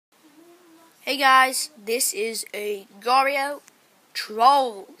Hey guys, this is a Gorio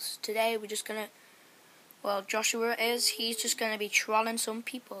Trolls. Today we're just gonna, Joshua he's just gonna be trolling some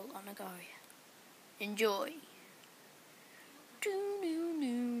people on a Gorio. Enjoy.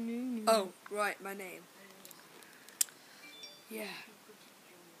 Oh, right, my name. Yeah.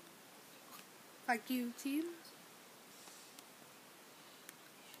 Thank you, team.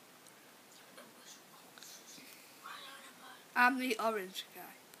 I'm the orange guy,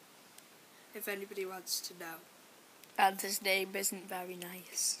 if anybody wants to know. And his name isn't very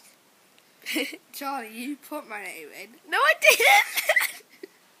nice. Charlie, you put my name in. No, I didn't!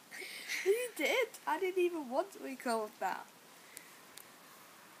 You did. I didn't even want to be called that.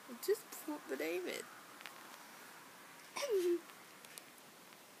 I just put the name in.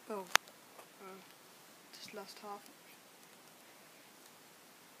 Just lost half of me.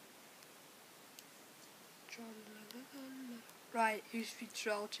 Right, who's the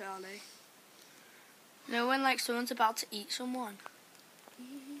troll, Charlie? No one like someone's about to eat someone.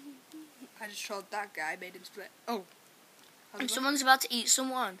 I just trolled that guy, made him split. Oh. And someone's about to eat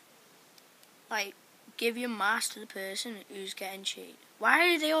someone. Like, give your mask to the person who's getting cheated.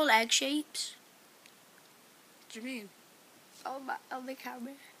 Why are they all egg shapes? What do you mean? On the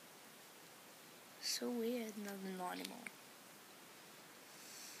camera. So weird. No, not anymore.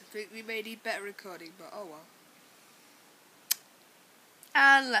 I think we may need better recording, but oh well.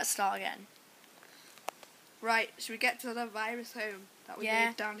 And let's start again. Right, should we get to the virus home that we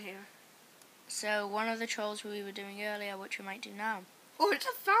made down here? So one of the trolls we were doing earlier, which we might do now. Oh, I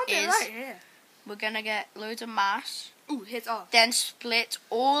just found it right here. We're gonna get loads of mass. Ooh, hits off. Then split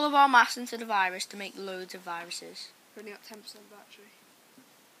all of our mass into the virus to make loads of viruses. We've only got 10% battery.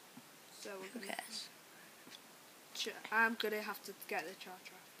 So we're gonna. I'm gonna have to get the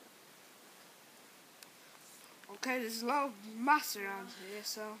charger after. Okay, there's a lot of mass around here,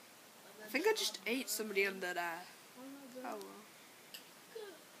 so I think I just ate somebody under there. Oh well.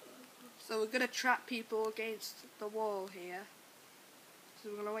 So we're gonna trap people against the wall here. So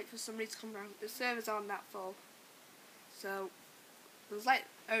we're gonna wait for somebody to come around. The servers aren't that full, so there's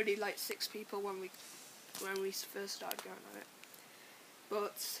only 6 people when we first started going on it.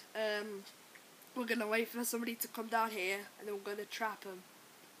 But we're gonna wait for somebody to come down here, and then we're gonna trap them.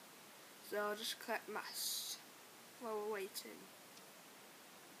 So I'll just collect mass while we're waiting.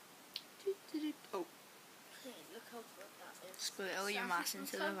 Oh. Look how good that is. Split all your mass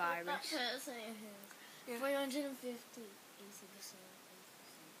into the virus. That person is 350 into the same.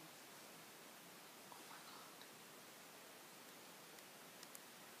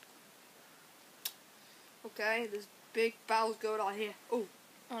 Okay, there's big battles going on here. Oh.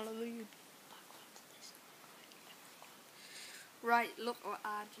 Hallelujah. Right, look what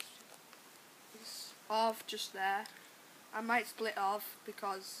I just off just there. I might split off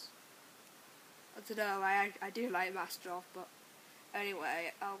because I don't know, I do like Master off, but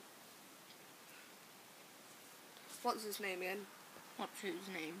anyway, what's his name again? What's his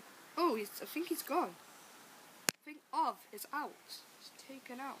name? Oh, I think he's gone. I think Ov is out. He's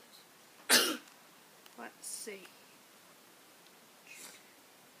taken out. Let's see.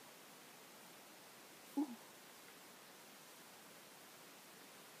 Ooh.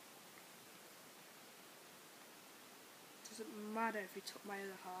 Doesn't matter if he took my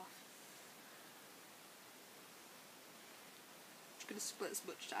other half. Just gonna split as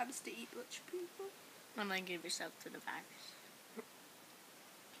much time as to eat much people. And then give yourself to the virus.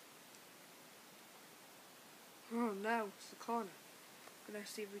 Oh no, it's the corner. Gonna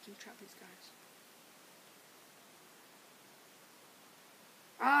see if we can trap these guys.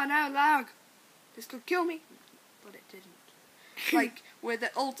 Oh no, lag! This could kill me. But it didn't. Like, we're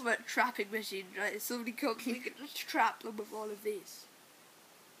the ultimate trapping machine, right? If somebody comes, we can just trap them with all of these.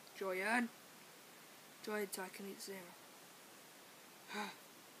 Joyan. Joyan so I can eat 0.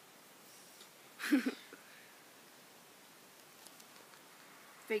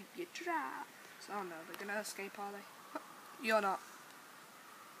 Think you trap. Oh no, they're gonna escape, are they? You're not.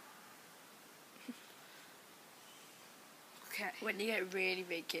 Okay. When you get really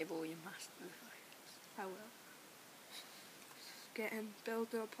big, give all your mass to the virus. I will. Getting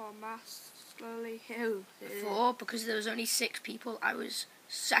build up our mass slowly. Hill. Before, because there was only 6 people, I was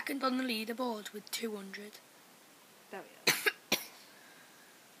second on the leaderboard with 200. There we go.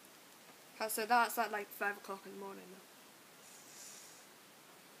 So that's at 5 o'clock in the morning now.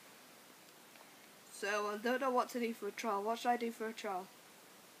 So I don't know what to do for a troll. What should I do for a troll?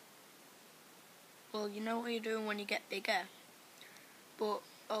 Well, you know what you're doing when you get bigger. But,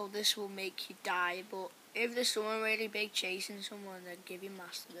 this will make you die. But if there's someone really big chasing someone, then give your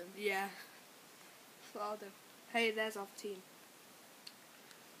mass to them. Yeah. That's what I'll do. Hey, there's our team.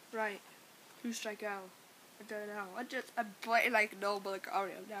 Right. Who should I go? I don't know. I'm playing like normal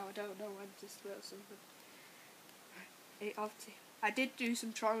Gario now. I don't know when to split something. 8 of 2. I did do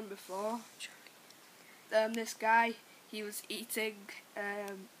some trolling before. This guy, he was eating.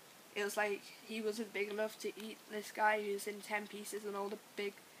 It was like he wasn't big enough to eat. This guy who was in 10 pieces and they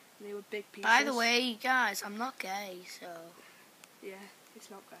were big pieces. By the way, guys, I'm not gay, so. Yeah, it's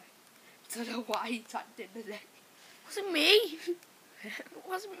not gay. I don't know why he tapped in the neck. It wasn't me. It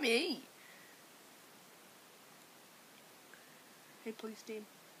wasn't me. Hey, police team.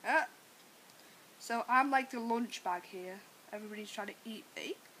 So I'm like the lunch bag here. Everybody's trying to eat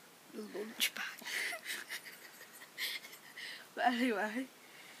me. The lunch bag. But anyway,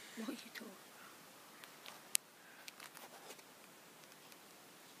 What are you talking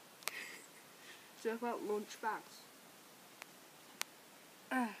talk about lunch bags.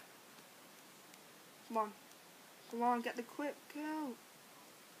 Come on, get the quick kill.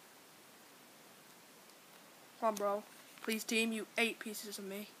 Come on, bro. Please, team, you 8 pieces of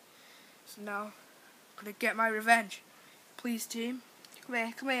me. So now, I'm gonna get my revenge. Please, team. Come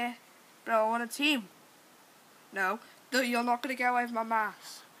here. Bro, I want a team. No, you're not gonna get away with my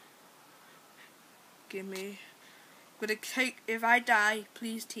mask. Give me. I'm gonna take, if I die,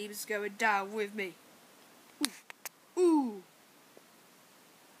 please, team is going down with me. Ooh.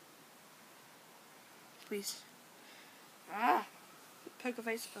 Please. Poker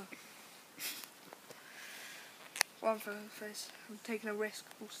face. Oh. One for the face. I'm taking a risk.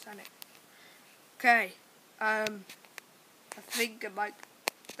 Oh, stand it. Okay. I think I might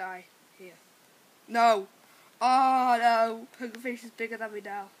die here. No. Oh no. Poker face is bigger than me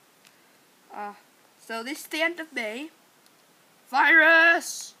now. So this is the end of me.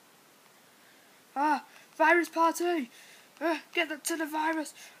 Virus. Virus party. Get to the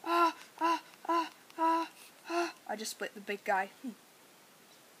virus. I just split the big guy.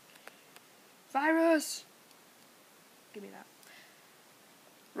 Virus. Give me that.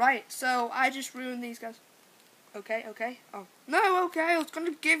 Right, so I just ruined these guys. Okay. Oh. No, okay, I was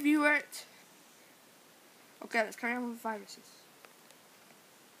gonna give you it. Okay, let's carry on with viruses.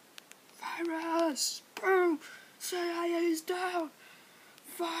 Virus! Boom! CIA is down!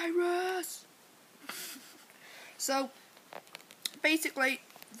 Virus! So, basically,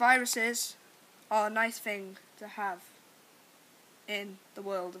 viruses are a nice thing to have in the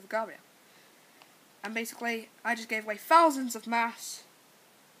world of Gario. And basically, I just gave away thousands of mass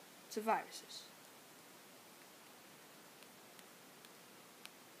to viruses.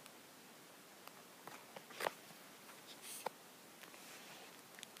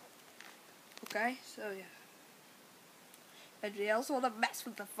 Okay, so yeah. Anybody else want to mess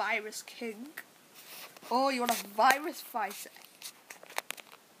with the Virus King? Oh, you want a virus fighter?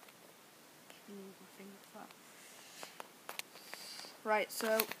 Right,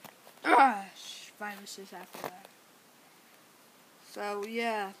 so viruses everywhere. So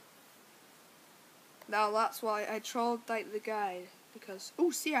yeah. Now that's why I trolled like the guy because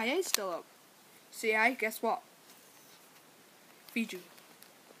CIA's still up. CIA, guess what? Feed you.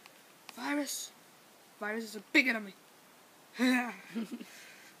 Virus is a big enemy.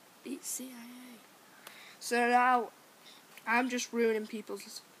 Beat CIA. So now I'm just ruining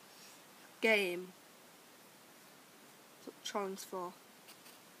people's game. That's what trolling's for.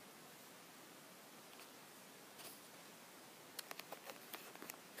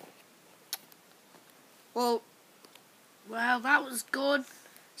 Well, that was good.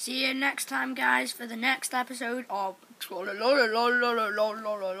 See you next time, guys, for the next episode of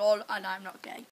and I'm not gay.